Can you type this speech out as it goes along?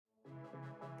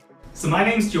So my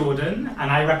name's Jordan, and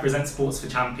I represent Sports for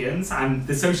Champions. I'm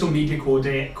the social media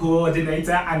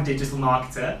coordinator and digital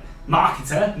marketing.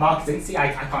 See,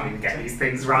 I can't even get these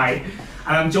things right.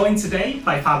 And I'm joined today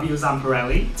by Fabio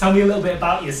Zamparelli. Tell me a little bit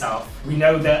about yourself. We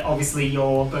know that obviously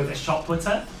you're both a shot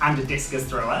putter and a discus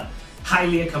thrower,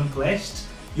 highly accomplished.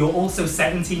 You're also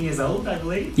 17 years old, I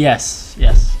believe. Yes.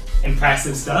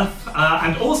 Impressive stuff.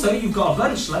 And also, you've got a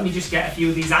bunch. Let me just get a few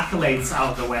of these accolades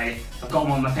out of the way. I've got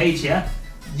them on my page here.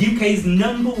 UK's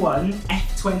 #1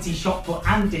 F20 shot put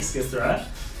and discus thrower.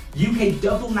 UK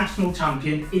double national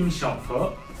champion in shot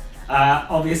put.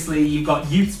 Obviously, you've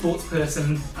got Youth Sports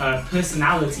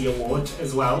Personality Award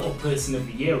as well, or Person of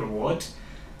the Year Award.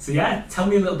 So yeah, tell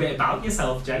me a little bit about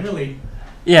yourself generally.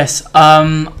 Yes,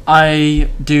 I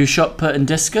do shot put and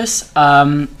discus.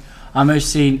 I'm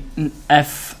mostly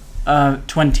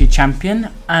F20 champion,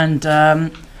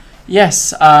 and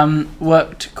yes,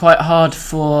 worked quite hard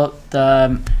for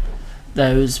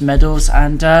those medals,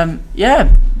 and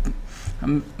yeah,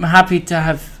 I'm happy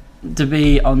to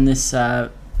be on this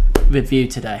with you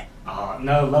today. Oh,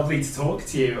 no, lovely to talk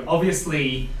to you.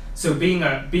 Obviously, so being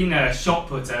a shot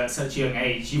putter at such a young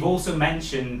age, you've also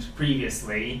mentioned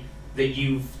previously that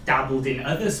you've dabbled in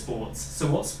other sports. So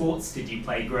what sports did you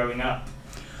play growing up?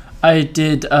 I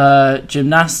did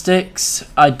gymnastics.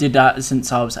 I did that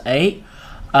since I was 8,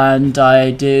 and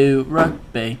I do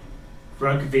rugby.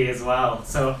 Rugby as well.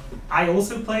 So I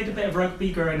also played a bit of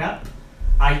rugby growing up.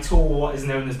 I tore what is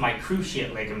known as my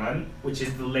cruciate ligament, which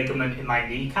is the ligament in my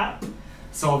kneecap.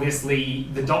 So obviously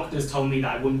the doctors told me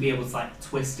that I wouldn't be able to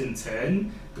twist and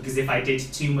turn, because if I did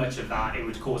too much of that, it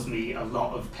would cause me a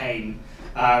lot of pain.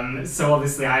 So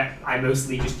obviously I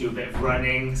mostly just do a bit of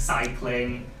running,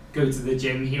 cycling, go to the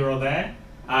gym here or there.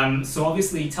 So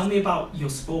obviously tell me about your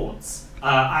sports.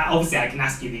 I can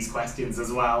ask you these questions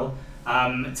as well.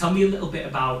 Tell me a little bit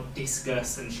about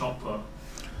discus and shot put.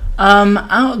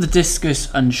 Out of the discus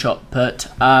and shot put,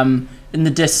 in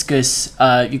the discus,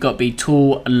 you got to be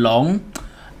tall and long,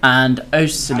 and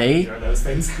Osily,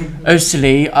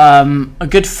 a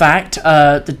good fact,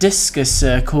 the discus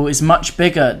circle is much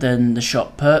bigger than the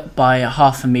shot put by a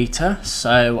half a metre,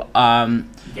 so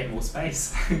you get more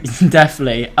space.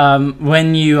 definitely.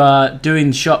 When you are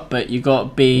doing shot put, you got to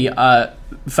be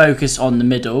focus on the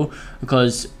middle,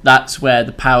 because that's where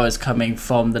the power is coming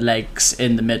from, the legs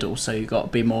in the middle, so you got to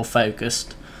be more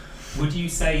focused. Would you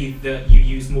say that you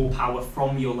use more power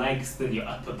from your legs than your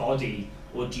upper body,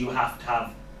 or do you have to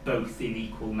have both in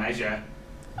equal measure?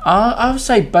 I would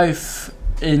say both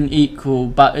in equal,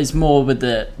 but it's more with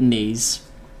the knees.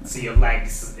 So your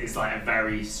legs is like a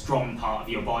very strong part of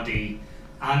your body.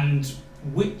 And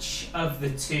which of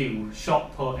the two,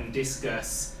 shot put and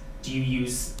discus, do you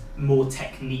use more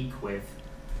technique with?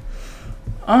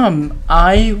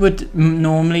 I would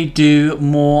normally do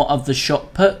more of the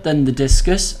shot put than the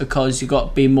discus, because you got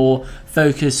to be more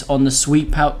focused on the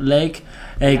sweep out leg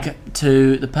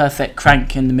to the perfect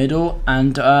crank in the middle,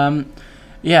 and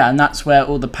and that's where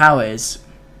all the power is.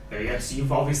 There you go. So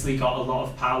you've obviously got a lot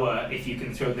of power if you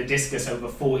can throw the discus over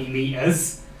 40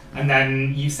 metres. And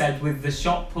then you said with the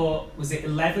shot put, was it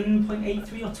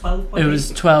 11.83 or 12.83? It was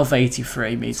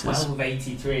 1283 metres.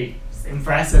 1283.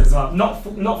 Impressive as well. Not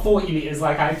 40 metres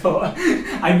like I thought.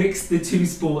 I mixed the two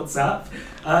sports up.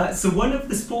 So one of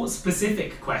the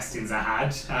sports-specific questions I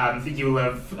had, that you will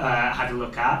have had a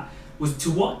look at, was to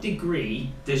what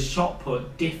degree does shot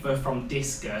put differ from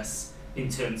discus in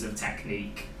terms of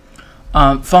technique?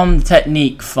 From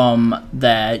technique from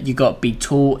there, you got to be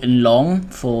tall and long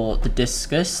for the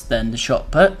discus, then the shot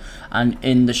put, and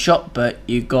in the shot put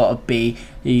you got to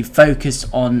be focused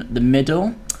on the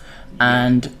middle,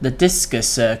 and the discus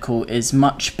circle is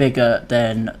much bigger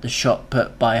than the shot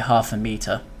put by half a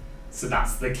metre. So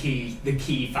that's the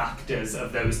key factors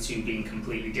of those two being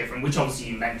completely different, which obviously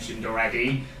you mentioned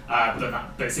already,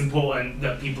 but it's important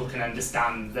that people can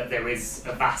understand that there is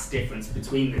a vast difference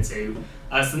between the two.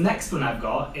 So the next one I've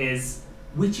got is,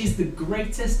 which is the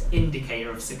greatest indicator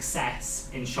of success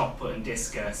in shot put and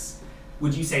discus?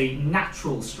 Would you say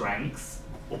natural strength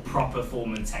or proper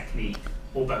form and technique,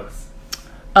 or both?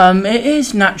 It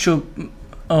is natural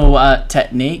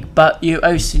technique, but you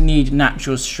also need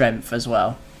natural strength as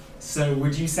well. So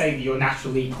would you say that you're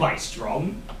naturally quite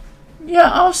strong?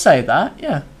 Yeah, I'll say that,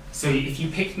 yeah. So if you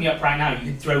picked me up right now,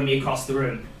 you could throw me across the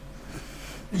room?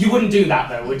 You wouldn't do that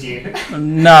though, would you?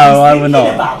 No, I would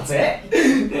not. About it.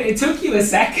 It took you a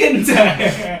second.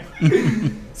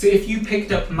 So if you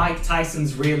picked up Mike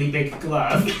Tyson's really big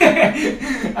glove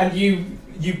and you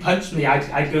punched me,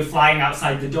 I'd go flying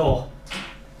outside the door.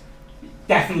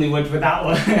 Definitely would with that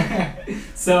one.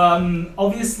 So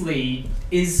obviously,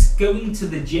 is going to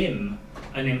the gym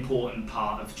an important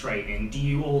part of training. Do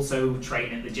you also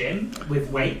train at the gym with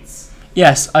weights?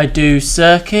 Yes, I do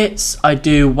circuits, I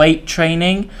do weight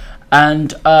training,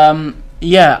 and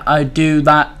I do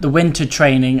that. The winter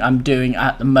training I'm doing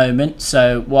at the moment.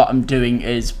 So what I'm doing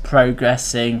is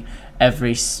progressing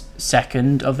every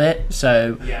second of it.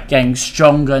 So getting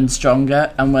stronger and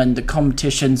stronger. And when the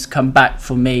competitions come back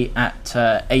for me at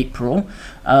April,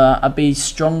 I'll be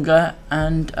stronger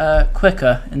and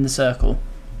quicker in the circle.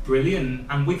 Brilliant.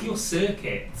 And with your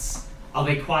circuits, are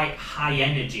they quite high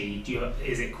energy?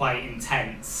 Is it quite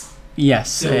intense?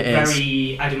 Yes, so it is.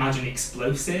 Very, I'd imagine,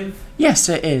 explosive. Yes,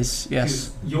 it is.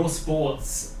 Yes. Your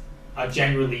sports are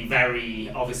generally very,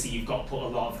 obviously you've got to put a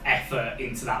lot of effort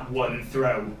into that one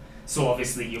throw. So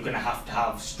obviously you're going to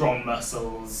have strong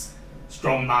muscles,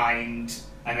 strong mind,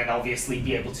 and then obviously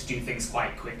be able to do things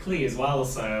quite quickly as well.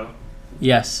 So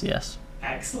Yes.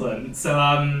 Excellent. So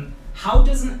how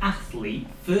does an athlete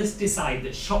first decide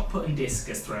that shot put and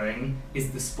discus throwing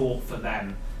is the sport for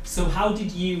them? So how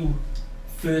did you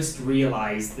first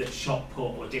realise that shot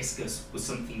put or discus was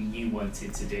something you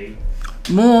wanted to do?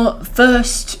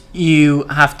 First you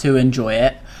have to enjoy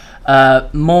it.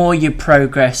 More you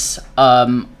progress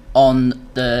on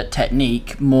the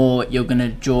technique, more you're going to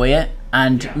enjoy it,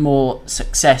 and more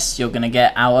success you're going to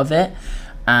get out of it.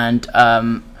 And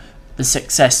the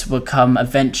success will come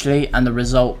eventually and the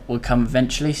result will come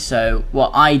eventually. So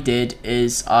what I did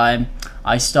is I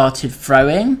started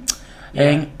throwing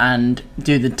and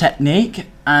do the technique,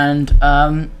 and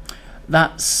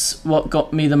that's what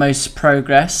got me the most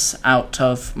progress out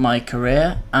of my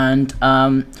career, and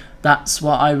that's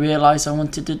what I realised I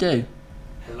wanted to do.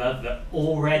 I love that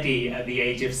already at the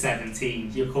age of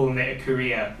 17 you're calling it a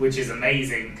career, which is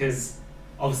amazing, because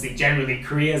obviously generally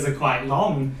careers are quite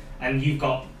long and you've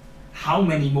got how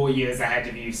many more years ahead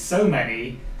of you? So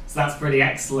many. So that's pretty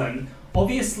excellent.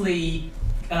 Obviously,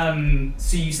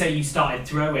 so you say you started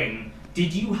throwing.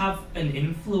 Did you have an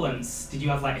influence? Did you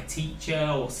have like a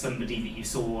teacher or somebody that you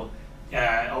saw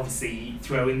obviously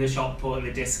throwing the shot put and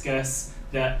the discus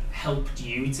that helped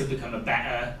you to become a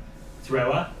better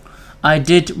thrower? I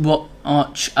did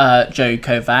watch Joe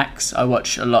Kovacs. I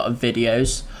watched a lot of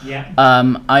videos. Yeah.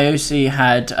 I also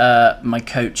had my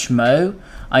coach Mo.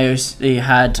 I also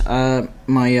had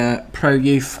my Pro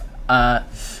Youth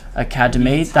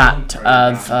Academy that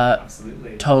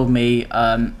have told me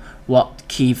what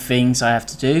key things I have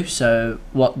to do. So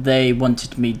what they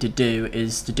wanted me to do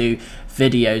is to do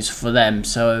videos for them,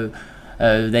 so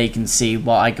they can see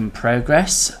what I can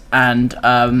progress, and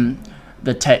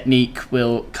the technique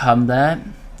will come there.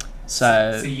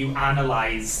 So you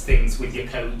analyse things with your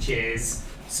coaches.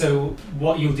 So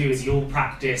what you'll do is you'll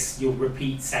practice, you'll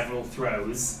repeat several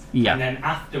throws, and then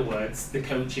afterwards the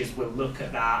coaches will look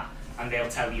at that and they'll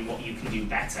tell you what you can do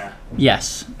better.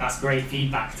 Yes. That's great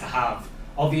feedback to have.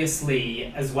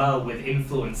 Obviously, as well with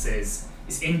influences,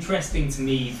 it's interesting to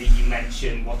me that you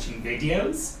mention watching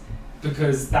videos,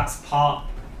 because that's part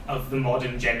of the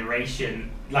modern generation.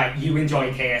 Like, you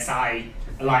enjoy KSI,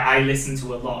 like I listen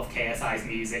to a lot of KSI's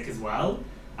music as well.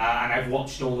 And I've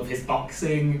watched all of his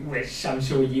boxing, which I'm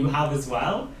sure you have as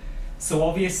well. So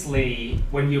obviously,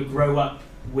 when you grow up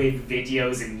with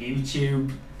videos and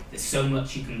YouTube, there's so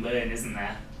much you can learn, isn't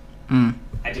there?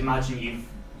 I'd imagine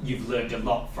you've learned a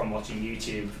lot from watching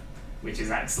YouTube, which is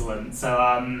excellent. So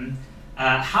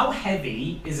how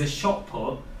heavy is a shot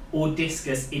put or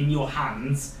discus in your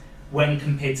hands when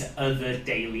compared to other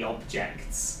daily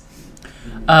objects?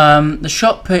 The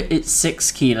shot put, it's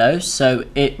 6 kilos, so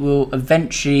it will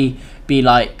eventually be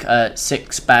like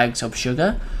 6 bags of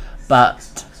sugar,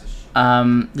 but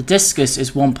the discus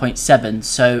is 1.7,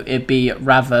 so it'd be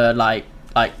rather like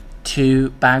 2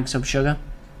 bags of sugar.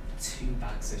 2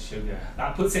 bags of sugar.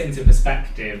 That puts it into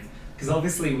perspective, because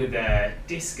obviously with a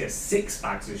discus, 6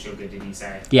 bags of sugar, did you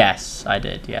say? Yes, I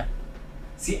did, yeah.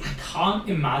 See, I can't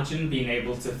imagine being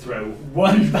able to throw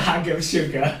 1 bag of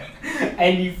sugar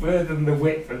any further than the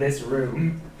width of this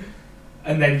room,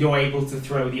 and then you're able to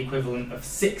throw the equivalent of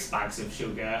 6 bags of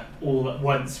sugar all at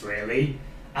once, really.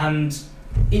 And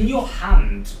in your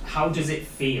hand, how does it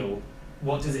feel?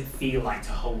 What does it feel like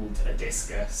to hold a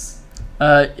discus?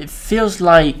 It feels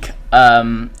like a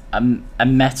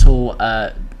metal.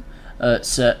 It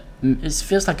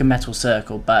feels like a metal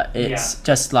circle, but it's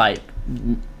just like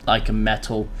a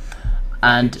metal,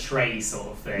 and a tray sort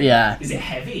of thing. Yeah. Is it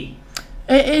heavy?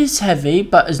 It is heavy,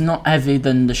 but it's not heavy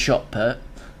than the shot put.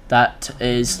 That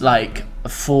is like a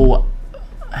full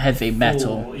heavy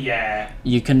metal. Yeah.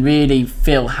 You can really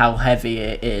feel how heavy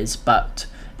it is, but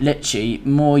literally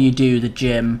more you do the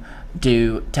gym,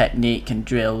 do technique and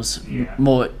drills, Yeah.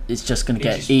 more it's just going to It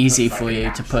get just easy looks like for a you to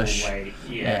natural push way.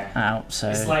 it Yeah. out. So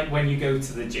It's like when you go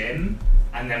to the gym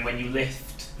and then when you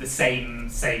lift the same,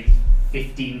 say,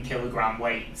 15 kilogram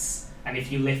weights, and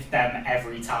if you lift them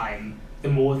every time, the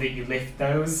more that you lift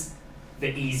those, the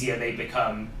easier they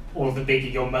become, or the bigger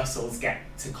your muscles get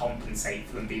to compensate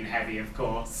for them being heavy, of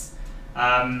course.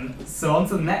 So on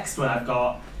to the next one I've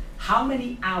got, how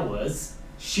many hours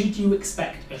should you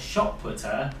expect a shot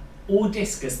putter or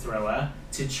discus thrower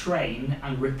to train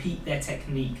and repeat their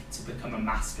technique to become a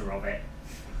master of it?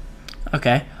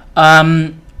 okay.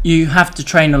 You have to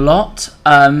train a lot.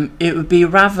 It would be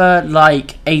rather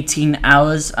like 18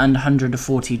 hours and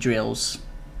 140 drills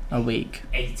a week.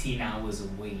 18 hours a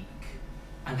week.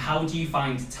 And how do you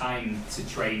find time to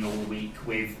train all week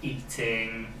with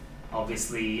eating?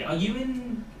 Obviously, are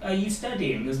you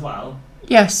studying as well?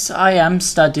 Yes, I am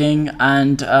studying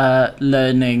and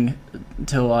learning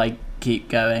till I keep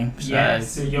going. So, Yeah,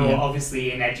 so you're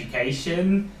obviously in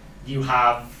education, you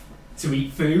have to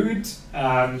eat food,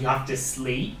 you have to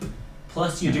sleep,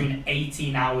 plus you're doing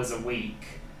 18 hours a week.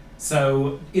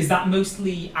 So is that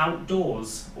mostly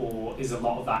outdoors or is a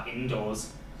lot of that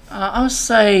indoors? I'll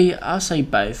say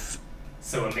both.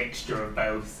 So a mixture of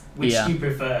both. Which Yeah. do you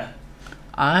prefer?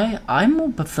 I more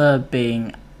prefer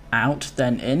being out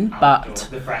than in, Outdoor,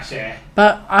 the fresh air.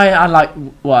 but I like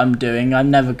what I'm doing. I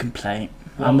never complain.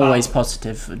 What I'm always about-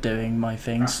 positive for doing my That's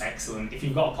things. excellent. If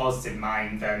you've got a positive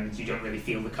mind, then you don't really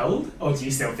feel the cold, or do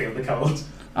you still feel the cold?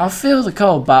 I'll feel the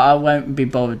cold, but I won't be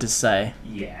bothered to say.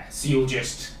 Yeah, so you'll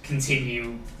just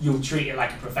continue, you'll treat it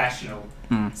like a professional.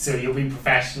 Mm. So you'll be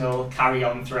professional, carry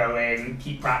on throwing,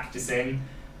 keep practicing.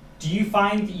 Do you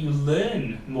find that you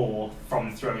learn more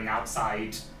from throwing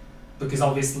outside? Because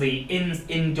obviously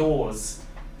indoors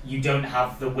you don't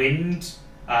have the wind,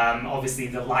 obviously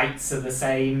the lights are the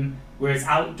same, whereas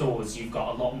outdoors you've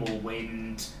got a lot more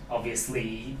wind,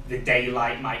 obviously the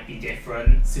daylight might be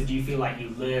different, so do you feel like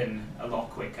you learn a lot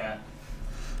quicker?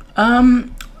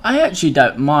 I actually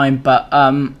don't mind, but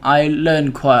I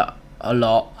learn quite a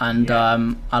lot, and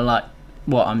Yeah. I like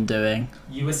what I'm doing.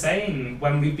 You were saying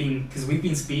when because we've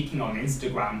been speaking on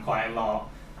Instagram quite a lot,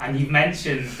 and you've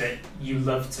mentioned that you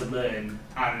love to learn,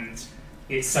 and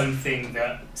it's something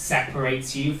that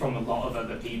separates you from a lot of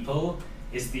other people,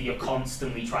 is that you're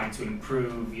constantly trying to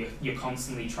improve, you're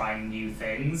constantly trying new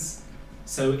things.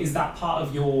 So is that part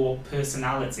of your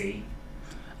personality?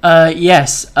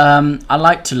 Yes, I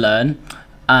like to learn.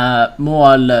 More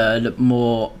I learn,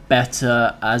 more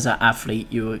better as an athlete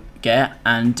you get,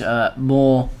 and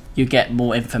more you get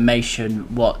more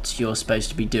information what you're supposed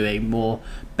to be doing, more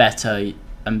better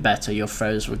and better your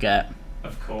throws will get.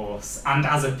 Of course. And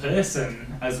as a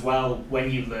person as well,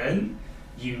 when you learn,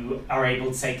 you are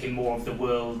able to take in more of the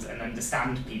world and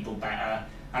understand people better.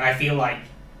 And I feel like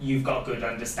you've got a good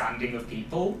understanding of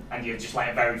people and you're just like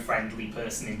a very friendly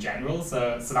person in general.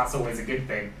 So that's always a good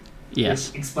thing.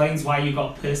 Yes. Which explains why you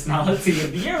got Personality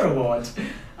of the Year award.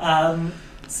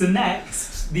 So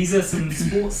next, these are some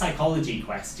sports psychology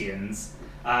questions.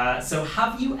 So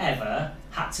have you ever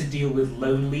had to deal with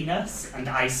loneliness and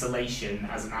isolation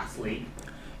as an athlete?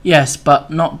 Yes, but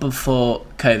not before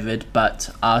COVID, but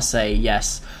I'll say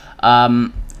yes.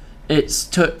 It's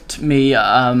took me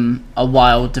a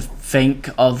while to think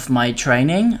of my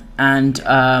training, and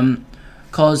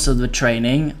because of the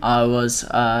training, I was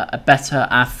a better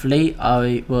athlete.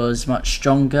 I was much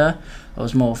stronger. I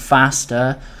was more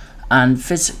faster, and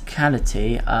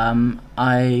physicality.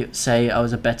 I say I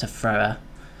was a better thrower.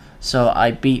 So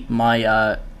I beat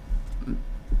my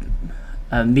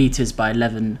meters by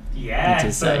 11 Yeah,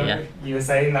 meters. so Yeah. you were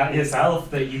saying that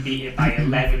yourself, that you beat it by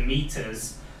 11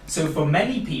 meters. So for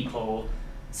many people,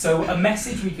 so a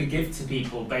message we could give to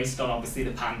people based on obviously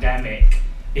the pandemic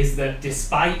is that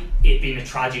despite it being a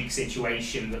tragic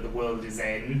situation that the world is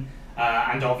in,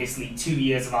 and obviously 2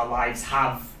 years of our lives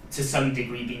have to some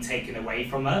degree been taken away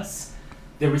from us,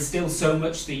 there is still so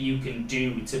much that you can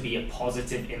do to be a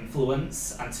positive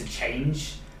influence and to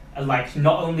change, like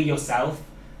not only yourself,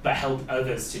 but help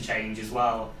others to change as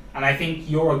well. And I think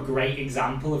you're a great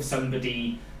example of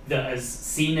somebody that has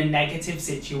seen a negative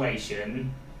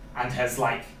situation and has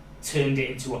like turned it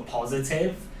into a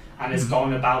positive and has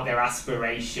gone about their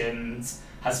aspirations,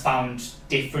 has found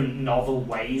different novel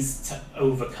ways to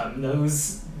overcome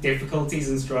those difficulties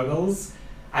and struggles.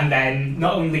 And then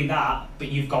not only that, but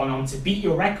you've gone on to beat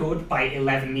your record by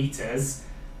 11 meters,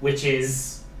 which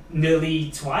is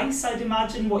nearly twice, I'd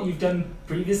imagine, what you've done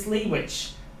previously,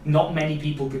 which not many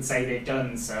people could say they've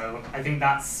done. So I think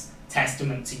that's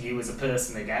testament to you as a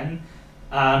person again.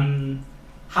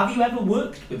 Have you ever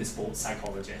worked with a sports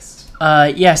psychologist?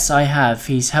 Yes, I have.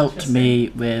 He's helped Interesting. me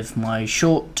with my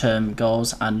short-term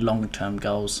goals and long-term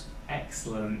goals.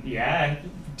 Excellent. Yeah.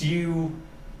 Do you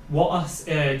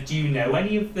do you know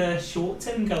any of the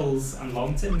short-term goals and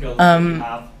long-term goals that you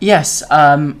have? Yes,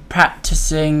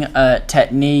 practicing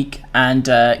technique and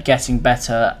getting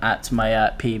better at my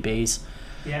PBs.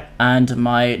 Yeah. And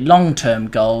my long-term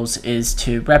goals is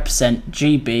to represent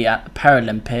GB at the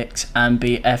Paralympics and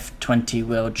be F20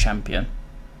 world champion.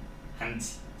 And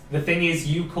the thing is,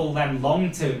 you call them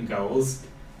long-term goals,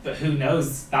 but who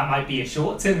knows? That might be a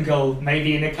short-term goal.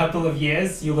 Maybe in a couple of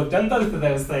years, you'll have done both of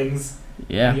those things.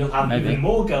 Yeah, and you'll have maybe. even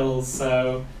more goals.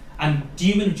 So, and do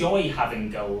you enjoy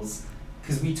having goals?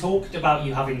 Because we talked about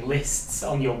you having lists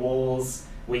on your walls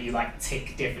where you like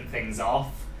tick different things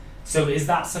off. So is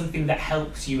that something that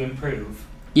helps you improve?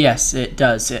 Yes, it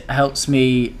does. It helps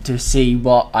me to see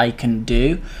what I can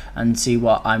do and see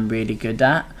what I'm really good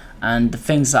at. And the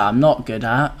things that I'm not good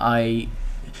at, I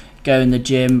go in the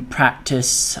gym,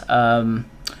 practice.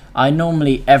 I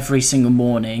normally, every single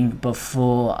morning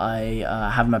before I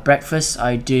have my breakfast,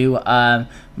 I do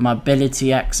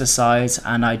mobility exercise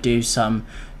and I do some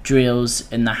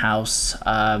drills in the house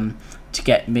to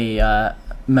get me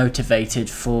motivated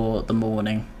for the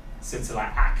morning. So to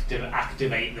like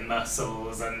activate the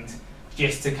muscles and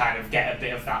just to kind of get a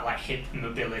bit of that like hip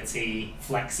mobility,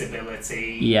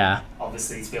 flexibility. Yeah.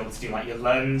 Obviously to be able to do like your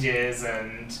lunges,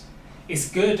 and it's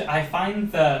good. I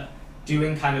find that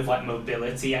doing kind of like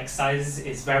mobility exercises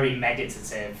is very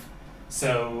meditative.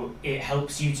 So it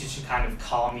helps you to kind of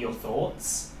calm your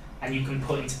thoughts, and you can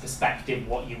put into perspective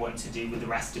what you want to do with the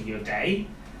rest of your day.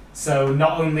 So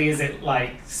not only is it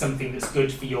like something that's good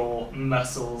for your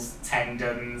muscles,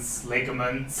 tendons,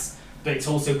 ligaments, but it's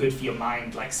also good for your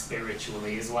mind, like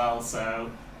spiritually as well.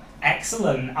 So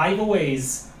excellent. I've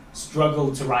always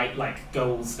struggled to write like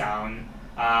goals down.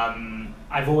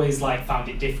 I've always like found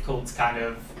it difficult to kind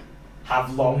of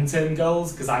have long-term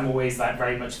goals because I'm always like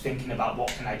very much thinking about what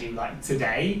can I do like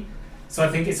today. So I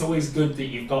think it's always good that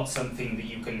you've got something that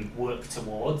you can work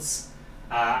towards.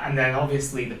 And then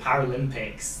obviously the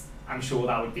Paralympics, I'm sure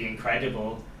that would be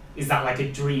incredible. Is that like a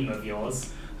dream of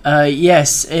yours?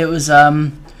 Yes, it was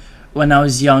when I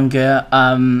was younger.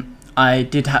 I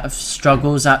did have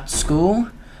struggles at school,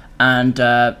 and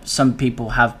some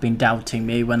people have been doubting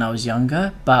me when I was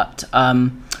younger, but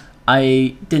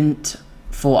I didn't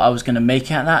thought I was going to make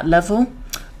it at that level.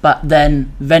 But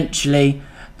then eventually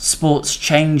sports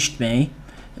changed me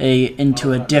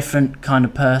into a different kind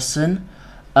of person.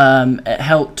 It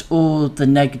helped all the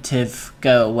negative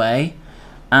go away,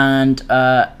 and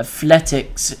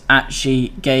athletics actually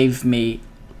gave me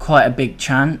quite a big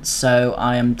chance, so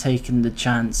I am taking the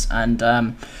chance, and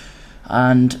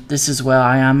this is where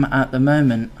I am at the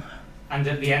moment. And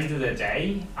at the end of the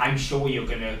day, I'm sure you're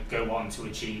going to go on to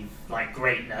achieve like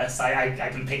greatness. I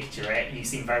can picture it. You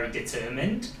seem very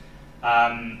determined.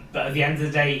 But at the end of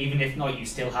the day, even if not, you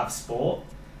still have sport.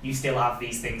 You still have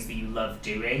these things that you love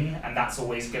doing, and that's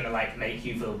always going to like make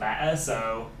you feel better.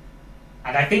 So,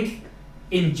 and I think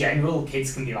in general,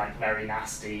 kids can be like very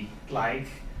nasty, like,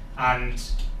 and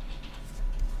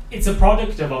it's a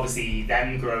product of obviously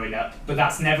them growing up, but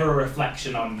that's never a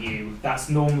reflection on you. That's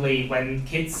normally when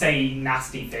kids say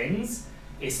nasty things,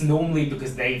 it's normally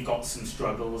because they've got some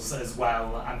struggles as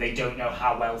well, and they don't know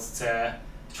how else to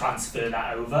transfer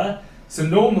that over. So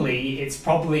normally it's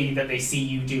probably that they see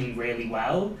you doing really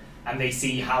well, and they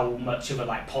see how much of a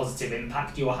like positive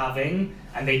impact you're having,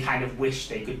 and they kind of wish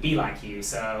they could be like you.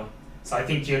 So I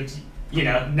think you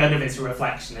know, none of it's a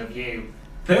reflection of you.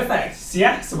 Perfect.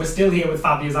 So we're still here with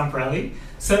Fabio Zamparelli.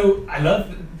 So I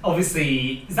love,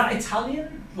 obviously, is that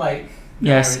Italian? Like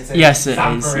Yes, heritage? yes, it is.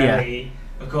 Zamparelli.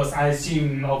 Of course, I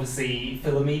assume obviously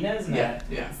Filomena, isn't it?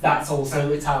 Yeah. That's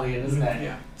also Italian, isn't it?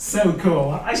 Yeah. So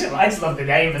cool. I just love the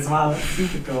name as well. It's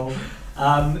super cool.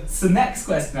 So next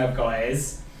question I've got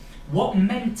is, what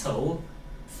mental,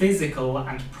 physical,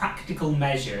 and practical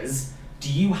measures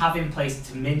do you have in place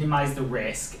to minimize the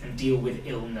risk and deal with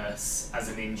illness as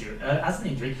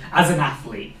an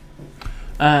athlete?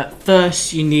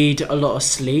 First, you need a lot of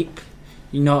sleep.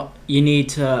 You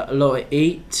need a lot of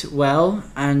eat well,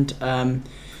 and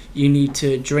you need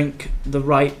to drink the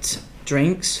right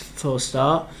drinks for a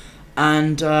start.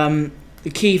 And the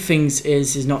key things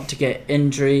is not to get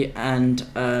injury and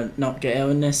not get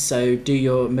illness. So do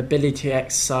your mobility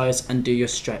exercise and do your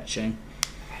stretching.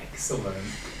 Excellent.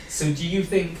 So do you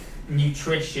think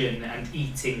nutrition and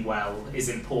eating well is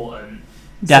important?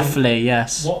 Definitely,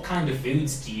 yes. What kind of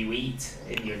foods do you eat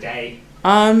in your day?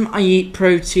 I eat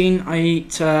protein. I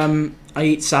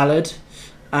eat salad,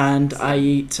 and I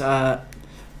eat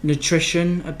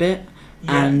nutrition a bit,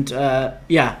 Yeah. and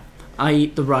I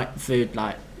eat the right food,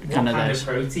 like What kind kind of of those.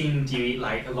 protein do you eat?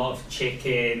 Like a lot of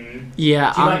chicken?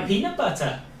 Yeah, Do you like peanut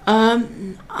butter?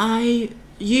 I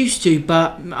used to,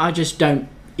 but I just don't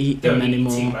eat them Don't eat too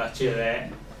anymore. much of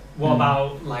it. What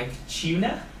about like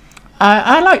tuna?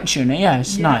 I like tuna. Yeah,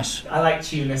 it's Yeah, nice. I like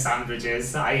tuna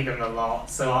sandwiches. I eat them a lot.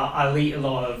 So I'll eat a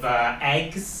lot of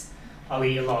eggs. I'll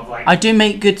eat a lot of like. I do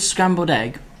make good scrambled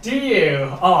egg. Do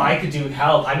you? Oh, I could do with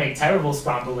help. I make terrible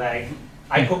scrambled egg.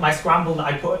 I put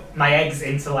my eggs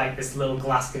into like this little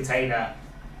glass container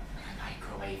and I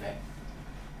microwave it.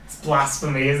 It's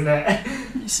blasphemy, isn't it?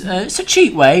 It's a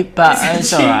cheap way, but it's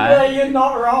cheap alright. way, you're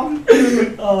not wrong.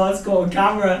 Oh, that's got on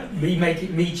camera.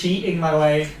 Me cheating my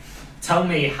way. Tell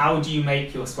me, how do you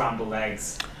make your scrambled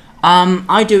eggs?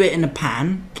 I do it in a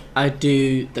pan. I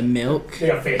do the milk,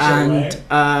 The official and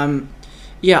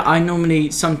way. I normally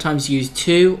sometimes use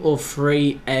 2 or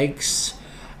 3 eggs.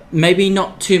 Maybe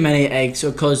not too many eggs,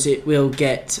 because of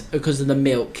the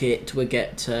milk, it will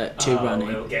get too runny.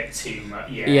 It'll get too much.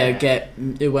 Yeah. Yeah,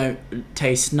 it won't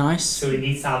taste nice. So it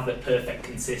needs to have the perfect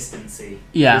consistency.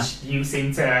 Yeah. Which you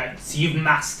seem to. So you've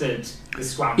mastered the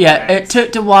scrambled Yeah, it eggs.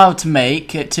 took a while to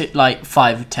make. It took like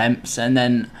 5 attempts, and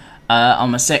then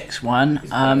on my 6th one,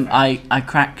 It's perfect. I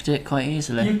cracked it quite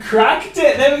easily. You cracked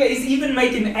it. There we go. He's even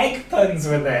making egg puns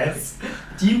with this.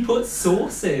 Do you put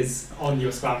sauces on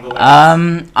your scrambled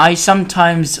eggs? I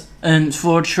sometimes, and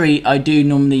for a treat, I do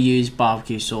normally use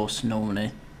barbecue sauce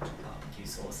normally. Barbecue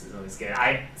sauce is always good.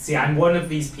 I'm one of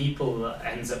these people that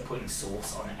ends up putting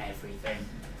sauce on everything.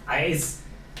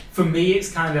 For me,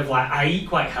 it's kind of like I eat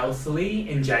quite healthily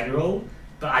in general,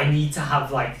 but I need to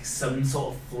have like some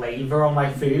sort of flavour on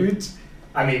my food.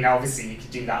 I mean, obviously you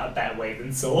could do that a better way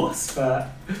than sauce, but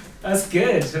that's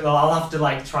good. Well, I'll have to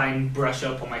like try and brush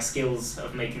up on my skills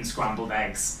of making scrambled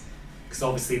eggs, because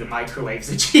obviously the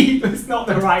microwaves are cheap. It's not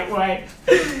the right way.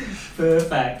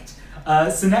 Perfect.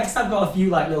 So next I've got a few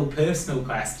like little personal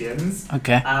questions.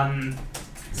 Okay.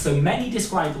 So many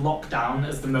describe lockdown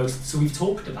as the most. So we've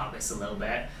talked about this a little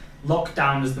bit.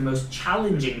 Lockdown as the most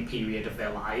challenging period of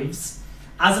their lives.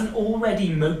 As an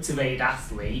already motivated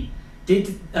athlete, did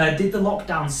the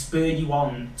lockdown spur you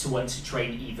on to want to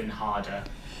train even harder?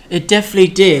 It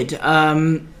definitely did.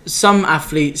 Some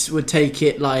athletes would take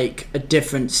it like a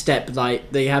different step,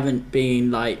 like they haven't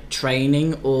been like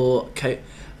training or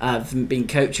haven't been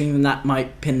coaching, and that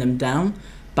might pin them down.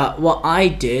 But what I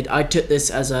did, I took this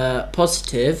as a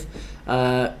positive,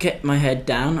 kept my head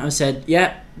down. I said,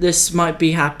 yeah, this might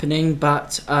be happening,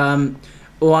 but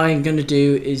all I'm going to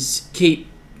do is keep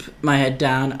my head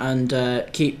down and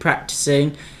keep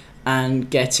practicing and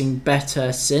getting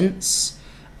better since.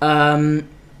 And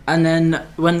then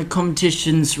when the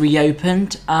competitions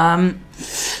reopened,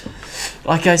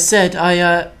 like I said,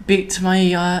 I beat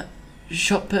my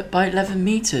shot put by 11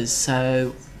 meters,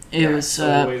 so That's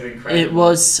always incredible. it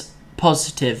was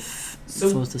positive So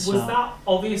for the was start. that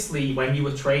obviously when you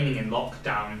were training in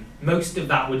lockdown? Most of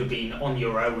that would have been on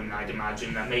your own, I'd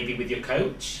imagine, and maybe with your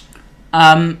coach.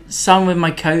 Some with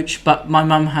my coach, but my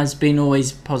mum has been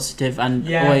always positive and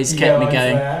always kept me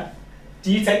going.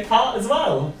 Do you take part as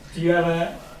well? Do you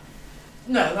ever?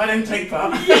 No, I don't take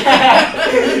part.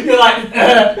 Yeah. You're like,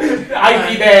 I'd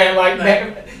be there,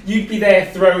 like, you'd be there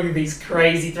throwing these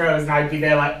crazy throws, and I'd be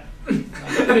there, like, and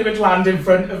it would land in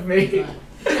front of me.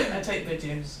 I take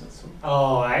videos, that's all.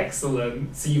 Oh,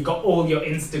 excellent. So you've got all your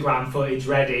Instagram footage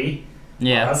ready.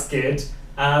 Yeah. Oh, that's good.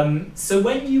 So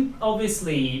when you,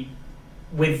 obviously,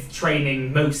 with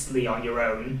training mostly on your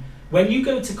own, when you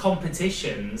go to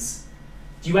competitions,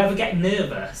 do you ever get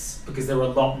nervous because there are a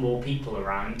lot more people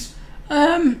around?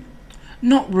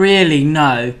 Not really,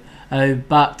 no.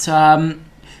 But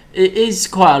it is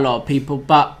quite a lot of people,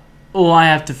 but all I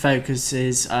have to focus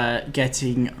is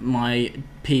getting my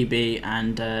PB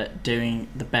and doing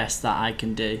the best that I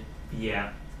can do.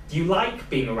 Yeah. Do you like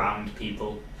being around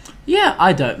people? Yeah,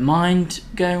 I don't mind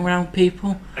going around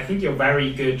people. I think you're a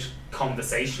very good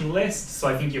conversationalist, so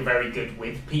I think you're very good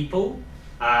with people.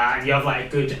 And you have like a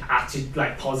good attitude,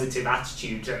 like positive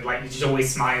attitude, and like you're just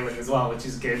always smiling as well, which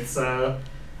is good. So,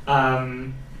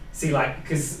 see, like,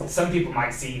 because some people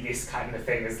might see this kind of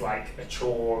thing as like a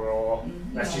chore or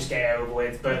let's just get it over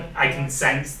with, but I can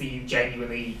sense that you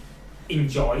genuinely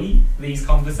enjoy these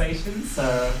conversations,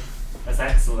 so that's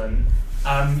excellent.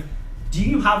 Do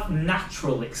you have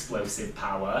natural explosive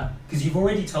power? Because you've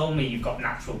already told me you've got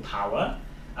natural power.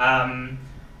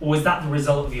 Or is that the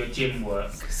result of your gym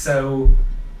work? So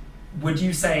would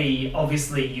you say,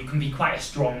 obviously, you can be quite a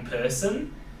strong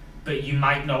person, but you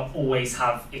might not always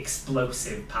have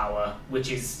explosive power,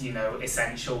 which is,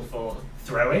 essential for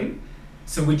throwing.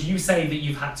 So would you say that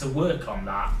you've had to work on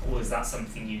that, or is that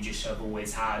something you just have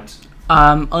always had?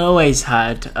 I always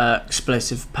had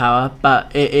explosive power,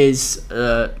 but it is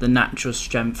the natural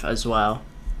strength as well.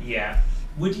 Yeah.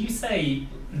 Would you say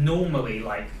normally,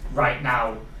 like right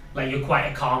now, like you're quite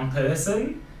a calm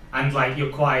person, and like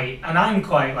you're quite, and I'm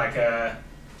quite like a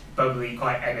bubbly,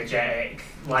 quite energetic.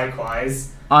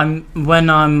 Likewise. When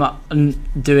I'm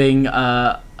doing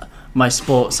my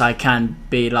sports, I can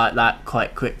be like that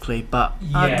quite quickly, but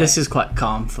Yeah. this is quite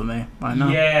calm for me right now.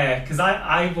 Yeah, because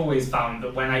I've always found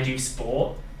that when I do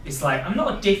sport, it's like I'm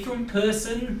not a different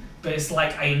person, but it's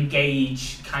like I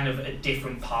engage kind of a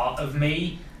different part of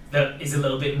me that is a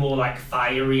little bit more like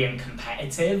fiery and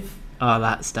competitive. Oh,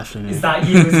 that's definitely me. Is that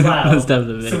you as well? That's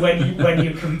definitely me. So when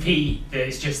you compete, that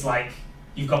it's just like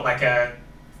you've got like a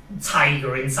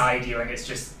tiger inside you, and it's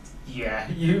just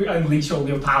you unleash all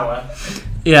your power.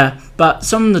 Yeah, but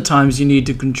some of the times you need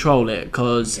to control it,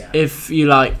 because Yeah. if you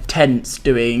like tense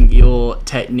doing your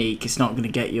technique, it's not going to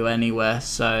get you anywhere.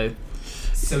 So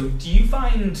do you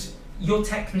find your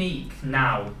technique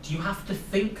now, do you have to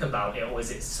think about it, or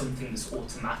is it something that's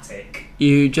automatic?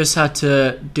 you just had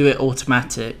to do it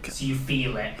automatic. So you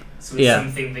feel it. So it's Yeah.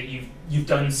 something that you've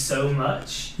done so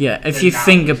much. Yeah, if Then you now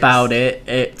think you about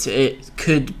just- it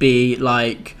could be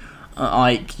like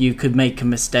you could make a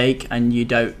mistake and you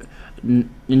don't.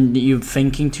 You're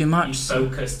thinking too You much.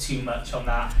 focus too much on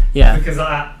that. Yeah. Because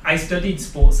I studied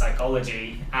sports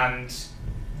psychology, and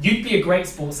you'd be a great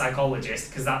sports psychologist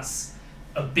because that's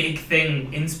a big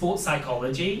thing in sports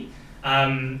psychology.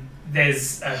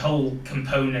 There's a whole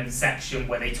component section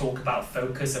where they talk about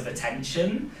focus of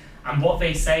attention. And what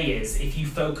they say is if you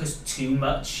focus too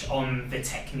much on the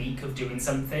technique of doing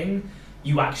something,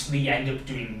 you actually end up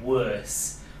doing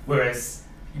worse. Whereas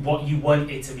what you want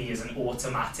it to be is an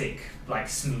automatic, like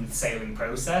smooth sailing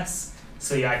process.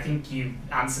 So yeah, I think you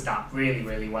answered that really,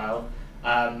 really well.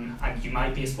 And you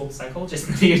might be a sports psychologist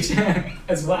in the future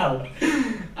as well.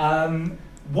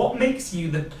 What makes you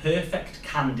the perfect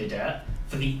candidate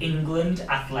for the England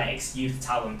Athletics Youth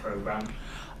Talent Programme?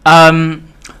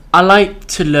 I like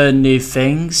to learn new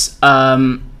things.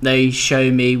 They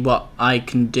show me what I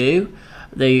can do.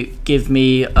 They give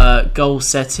me goal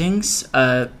settings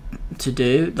to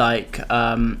do, like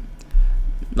I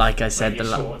said,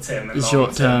 Like your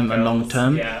short term and long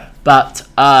term. Yeah. But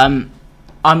I'm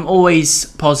always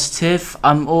positive.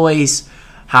 I'm always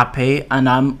happy, and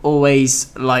I'm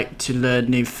always like to learn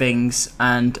new things.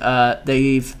 And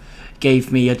they've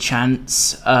gave me a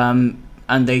chance.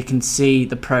 And they can see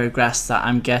the progress that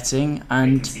I'm getting,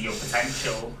 and You can see your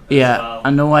potential yeah, as well.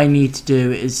 and all I need to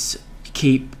do is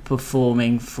keep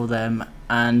performing for them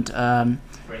and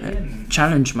Brilliant.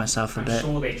 challenge myself a I'm bit.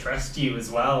 sure they trust you as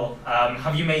well.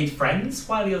 Have you made friends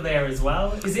while you're there as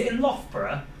well? Is it in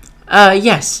Loughborough?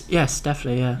 Yes,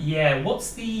 definitely, yeah. Yeah,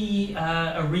 what's the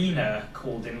arena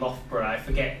called in Loughborough? I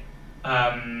forget.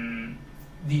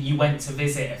 You went to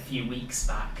visit a few weeks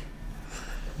back.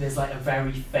 There's like a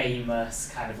very famous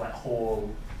kind of like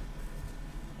hall.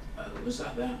 Was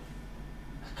that there?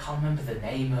 I can't remember the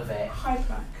name of it. High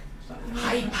Pack. Is that the name?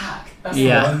 High Pack. That's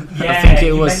Yeah, the one. I Yeah, think it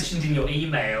you was- mentioned in your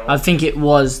email. I think it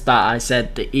was that I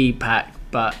said the E-Pack,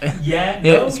 but Yeah,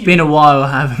 no, it's been a while.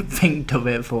 I haven't think of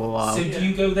it for a while. So do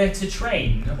you go there to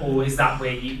train, or is that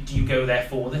where do you go there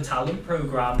for the talent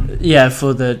programme? Yeah,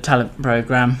 for the talent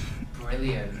program.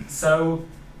 Brilliant. So,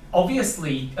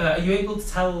 obviously, are you able to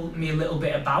tell me a little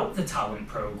bit about the talent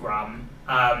programme?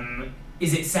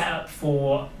 Is it set up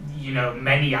for,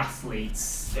 many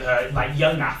athletes, like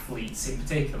young athletes in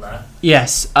particular?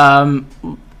 Yes,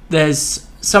 there's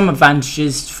some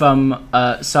advantages from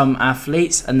some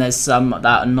athletes, and there's some that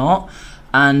are not,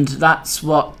 and that's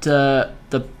what the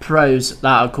pros,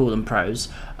 that I call them pros,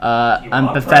 and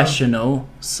are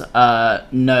professionals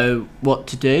know what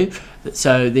to do.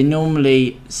 So they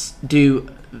normally do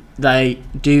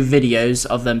videos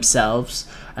of themselves,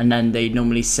 and then they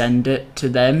normally send it to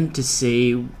them to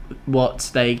see what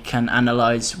they can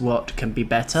analyze, what can be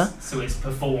better. So it's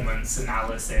performance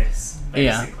analysis,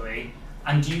 Yeah. basically.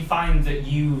 And do you find that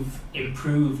you've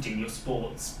improved in your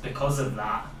sports because of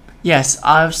that? Yes,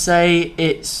 I would say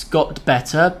it's got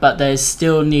better, but there's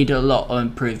still need a lot of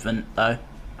improvement though.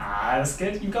 Ah, that's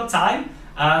good. You've got time.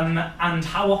 And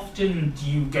how often do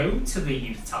you go to the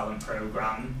youth talent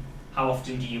programme? How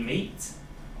often do you meet?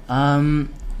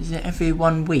 Is it every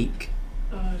 1 week?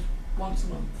 Once a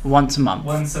month. Once a month.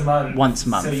 Once a month. Once a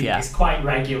month, so yeah. It's quite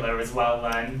regular as well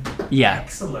then. Yeah.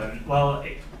 Excellent. Well,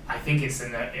 I think it's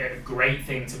a great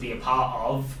thing to be a part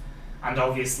of, and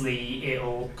obviously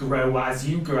it'll grow as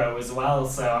you grow as well.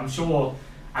 So I'm sure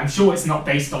I'm sure it's not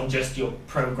based on just your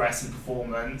progress and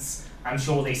performance. I'm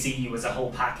sure they see you as a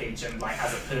whole package and like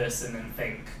as a person and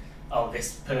think, oh,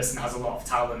 this person has a lot of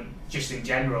talent just in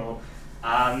general.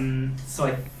 So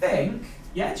I think,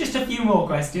 yeah, just a few more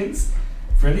questions.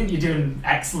 Brilliant, you're doing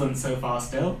excellent so far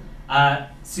still.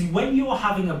 So when you're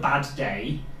having a bad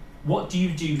day, what do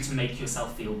you do to make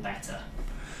yourself feel better?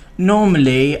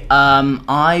 Normally,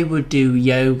 I would do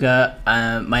yoga,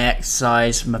 my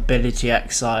exercise, mobility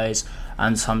exercise,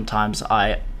 and sometimes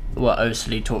I will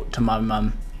also talk to my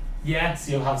mum. Yeah,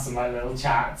 so you'll have some like little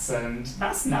chats, and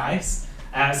that's nice.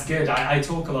 That's good. I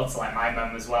talk a lot to like my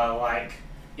mum as well. Like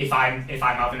if I'm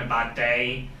having a bad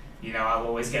day, you know, I'll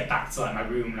always get back to like my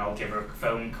room and I'll give her a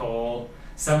phone call.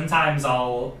 Sometimes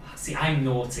I'm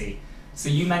naughty. So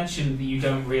you mentioned that you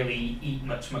don't really eat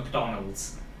much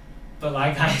McDonald's. But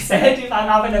like I said, if I'm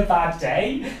having a bad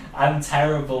day, I'm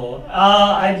terrible.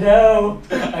 Oh, I know.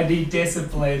 I need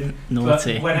discipline.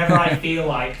 Naughty. But whenever I feel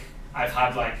like I've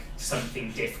had like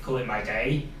something difficult in my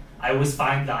day, I always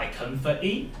find that I comfort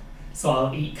eat. So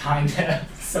I'll eat kind of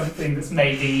something that's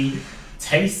maybe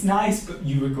tastes nice, but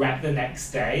you regret the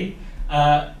next day.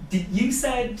 Was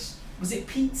it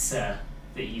pizza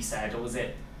that you said, or was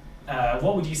it,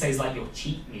 what would you say is like your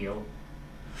cheat meal?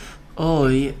 Oh,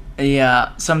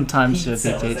 yeah, sometimes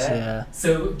Pizza, with was it? yeah.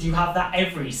 So do you have that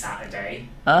every Saturday?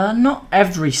 Not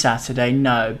every Saturday,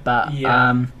 no, but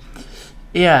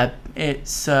yeah,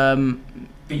 it's But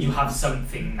you have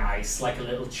something nice, like a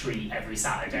little treat every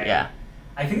Saturday. yeah.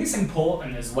 I think it's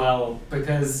important as well,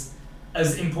 because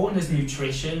as important as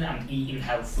nutrition and eating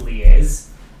healthily is,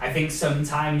 I think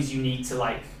sometimes you need to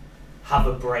like have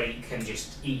a break and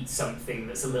just eat something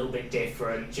that's a little bit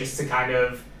different, just to kind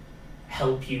of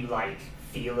help you like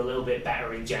feel a little bit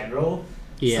better in general.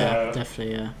 Yeah, So,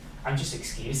 definitely, yeah. I'm just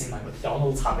excusing my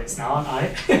McDonald's habits now, aren't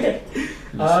I?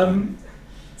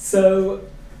 So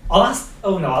I'll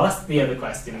ask the other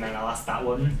question and then I'll ask that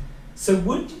one. So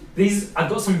I've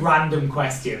got some random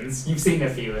questions. You've seen a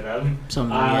few of them.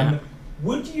 Some of them, yeah.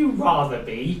 Would you rather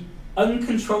be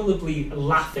uncontrollably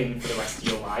laughing for the rest of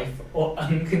your life, or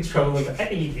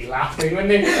uncontrollably you'd be laughing,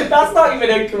 wouldn't you? That's not even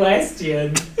a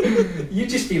question. You'd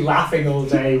just be laughing all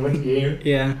day, wouldn't you?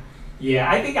 Yeah.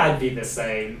 Yeah, I think I'd be the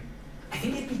same. I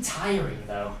think it'd be tiring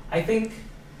though. I think.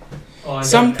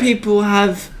 Some people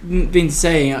have been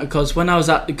saying it because when I was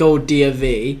at the Gold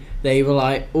DOV, they were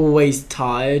like always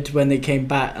tired when they came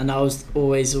back, and I was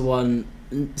always the one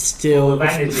still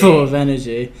full of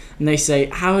energy. And they say,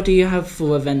 how do you have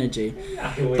full of energy?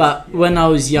 When I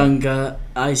was younger,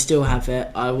 I still have it.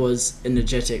 I was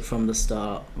energetic from the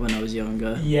start when I was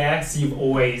younger. Yeah, so you've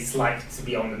always liked to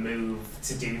be on the move,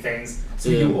 to do things. So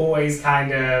you're always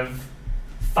kind of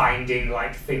finding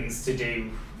like things to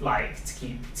do, like to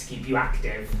keep you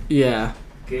active. Yeah.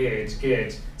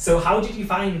 Good. So how did you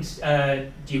find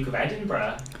Duke of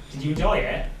Edinburgh? Did you enjoy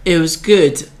it? It was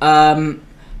good.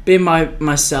 Being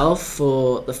myself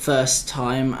for the first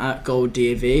time at Gold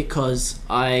DAV, because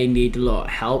I need a lot of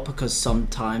help, because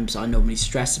sometimes I normally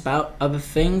stress about other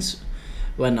things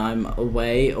when I'm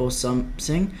away or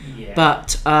something. Yeah.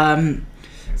 But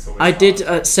I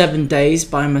did 7 days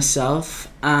by myself,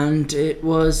 and it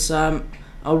was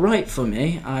alright for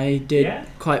me. I did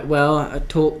quite well. I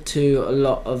talked to a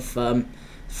lot of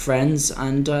friends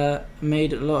and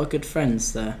made a lot of good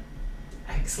friends there.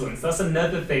 Excellent. So that's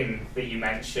another thing that you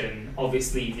mentioned,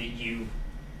 obviously, that you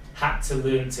had to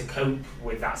learn to cope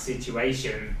with that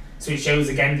situation. So it shows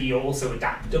again that you're also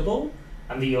adaptable,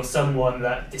 and that you're someone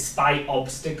that, despite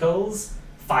obstacles,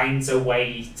 finds a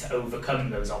way to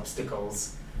overcome those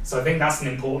obstacles. So I think that's an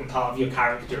important part of your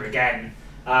character again.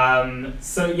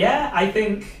 So yeah, I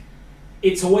think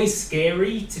it's always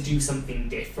scary to do something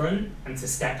different and to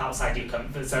step outside your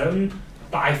comfort zone.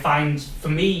 But I find, for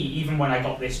me, even when I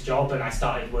got this job and I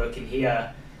started working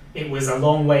here, it was a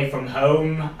long way from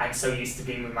home. I'm so used to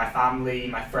being with my family,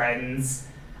 my friends,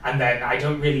 and then I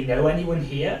don't really know anyone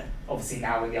here. Obviously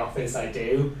now in the office I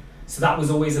do. So that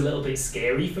was always a little bit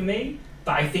scary for me.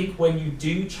 But I think when you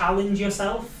do challenge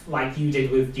yourself, like you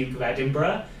did with Duke of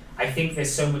Edinburgh, I think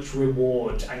there's so much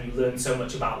reward and you learn so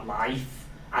much about life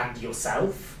and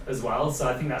yourself as well. So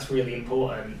I think that's really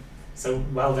important. So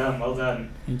well done.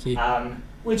 Thank you.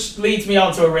 Which leads me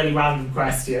on to a really random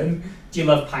question. Do you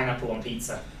love pineapple on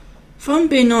pizza? If I'm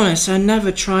being honest, I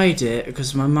never tried it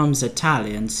because my mum's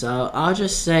Italian, so I'll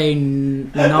just say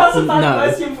That's a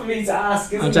bad question for me to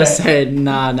ask, isn't it? I'll just say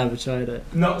nah, I never tried it.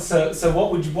 So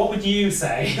what would you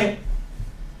say?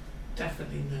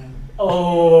 Definitely no.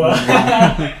 Oh,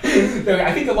 no,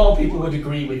 I think a lot of people would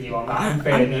agree with you on that. In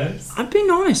fairness, I've been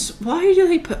honest. Why do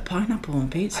they put pineapple on I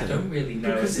pizza? don't really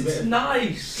know. Because a it's bit-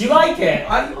 nice. Do you like it?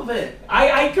 I love it.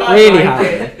 I can't Really, like Harry?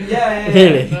 it. Yeah.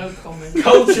 Really? No comment.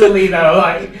 Culturally, though,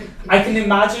 like I can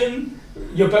imagine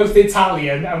you're both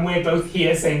Italian and we're both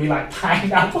here saying we like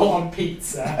pineapple on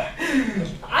pizza.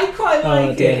 I quite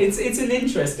like dear. it. It's an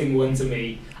interesting one to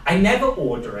me. I never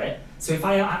order it. So if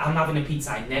I'm having a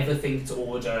pizza, I never think to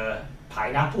order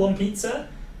pineapple on pizza.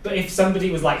 But if somebody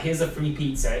was like, here's a free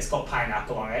pizza, it's got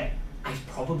pineapple on it, I'd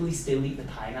probably still eat the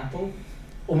pineapple.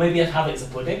 Or maybe I'd have it as a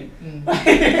pudding.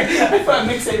 If I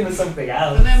mix it in with something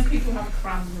else. And then people have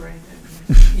cranberry,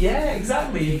 don't Yeah,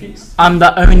 exactly. I'm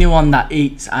the only one that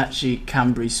eats actually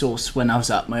Cranberry sauce. When I was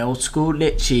at my old school,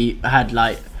 literally had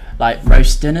like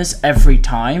roast dinners every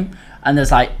time, and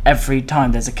there's like every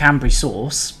time there's a Cranberry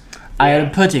sauce. I had a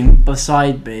pudding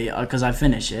beside me because I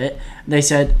finish it. They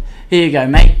said, "Here you go,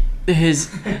 mate. Here's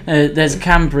there's a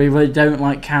Cranberry. We don't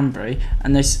like Cranberry,"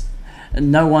 and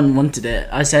no one wanted it.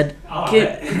 I said,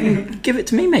 "Give it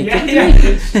to me, mate. Yeah, give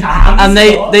it to me." And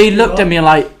they looked at me. me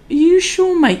like, "Are you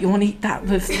sure, mate? You want to eat that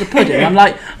with the pudding?" I'm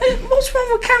like, "What's wrong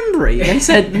with Cranberry?" They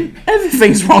said,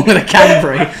 "Everything's wrong with a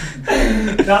Cranberry."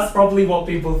 That's probably what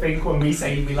people think when we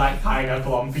say we like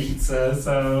pineapple on pizza.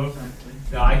 So, Exactly.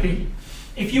 no, I think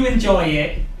if you enjoy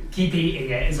it, keep eating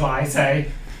it, is what I say.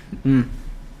 Mm.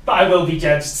 But I will be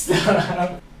judged.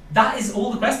 That is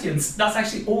all the questions. That's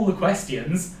actually all the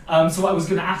questions. So what I was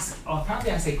going to ask,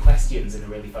 apparently I say questions in a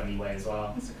really funny way as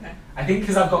well. That's okay. I think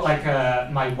because I've got like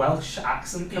my Welsh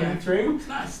accent coming Yeah. through. It's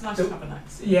nice So- to have an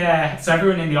accent. Yeah, so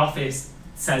everyone in the office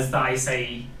says that I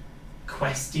say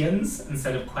questions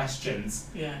instead of questions.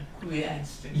 Yeah.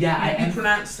 Yes. Yeah, You I-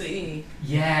 pronounce the E.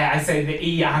 Yeah, I say the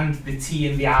E and the T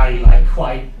and the I like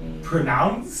quite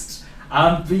pronounced.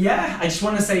 But yeah, I just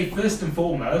want to say first and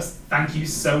foremost, thank you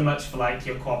so much for like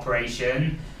your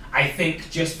cooperation. I think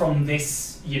just from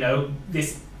this,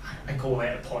 this, I call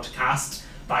it a podcast,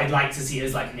 but I'd like to see it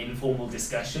as like an informal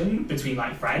discussion between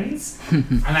like friends.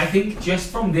 And I think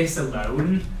just from this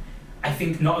alone, I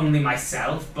think not only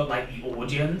myself, but like the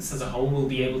audience as a whole will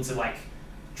be able to like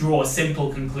draw a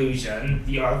simple conclusion.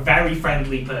 You're a very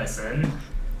friendly person,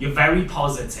 you're very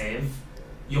positive,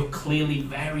 you're clearly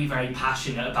very, very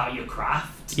passionate about your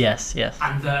craft. Yes.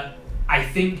 And that I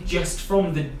think just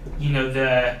from the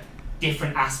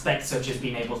different aspects such as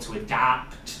being able to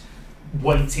adapt,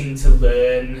 wanting to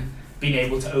learn, being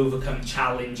able to overcome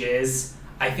challenges,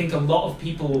 I think a lot of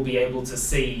people will be able to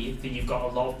see that you've got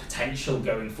a lot of potential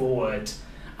going forward.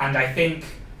 And I think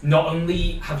not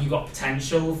only have you got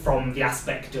potential from the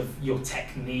aspect of your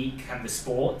technique and the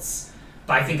sports,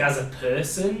 but I think as a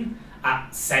person,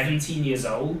 at 17 years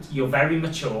old, you're very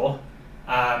mature,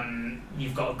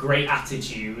 you've got a great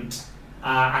attitude,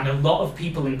 and a lot of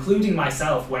people, including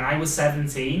myself, when I was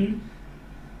 17,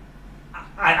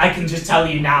 I can just tell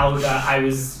you now that I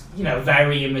was,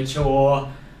 very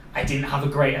immature. I didn't have a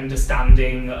great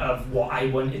understanding of what I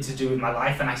wanted to do with my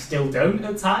life, and I still don't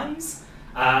at times.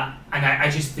 And I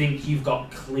just think you've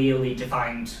got clearly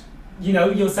defined,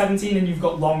 you're 17 and you've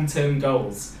got long-term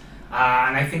goals.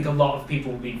 And I think a lot of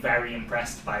people will be very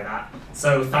impressed by that.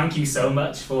 So thank you so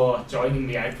much for joining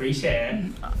me. I appreciate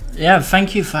it. Yeah,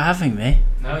 thank you for having me.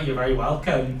 No, you're very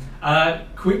welcome.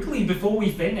 Quickly, before we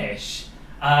finish,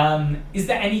 is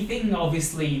there anything,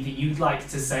 obviously, that you'd like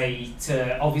to say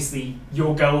to, obviously,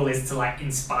 your goal is to, like,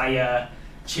 inspire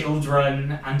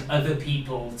children and other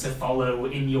people to follow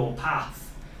in your path.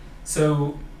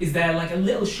 So is there, like, a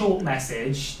little short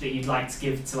message that you'd like to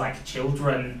give to, like,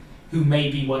 children who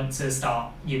maybe want to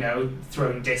start,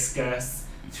 throwing discus,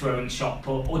 throwing shot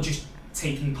put, or just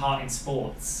taking part in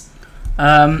sports?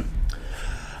 I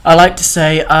like to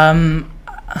say,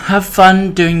 have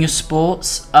fun doing your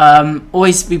sports.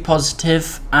 Always be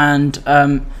positive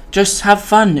and just have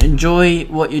fun. Enjoy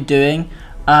what you're doing.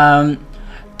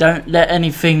 Don't let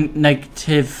anything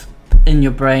negative in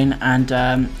your brain,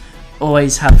 and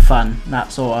always have fun.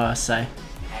 That's all I say.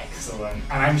 Excellent.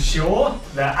 And I'm sure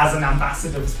that as an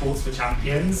ambassador of Sports for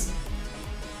Champions,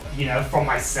 from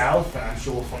myself, and I'm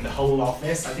sure from the whole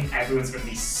office, I think everyone's going to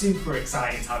be super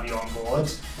excited to have you on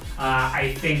board.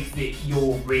 I think that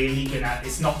you're really gonna,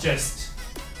 it's not just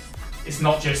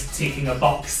ticking a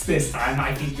box this time.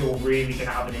 I think you're really gonna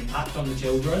have an impact on the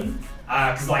children.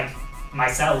 Because like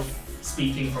myself,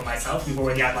 speaking for myself, you've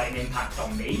already had like an impact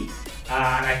on me.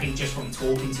 And I think just from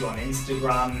talking to you on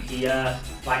Instagram here,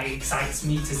 like it excites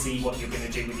me to see what you're gonna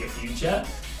do with your future.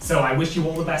 So I wish you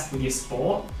all the best with your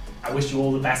sport. I wish you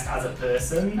all the best as a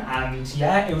person, and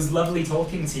yeah, it was lovely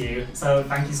talking to you, so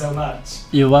thank you so much.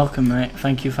 You're welcome, mate.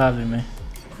 Thank you for having me.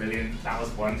 Brilliant. That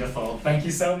was wonderful. Thank you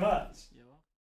so much.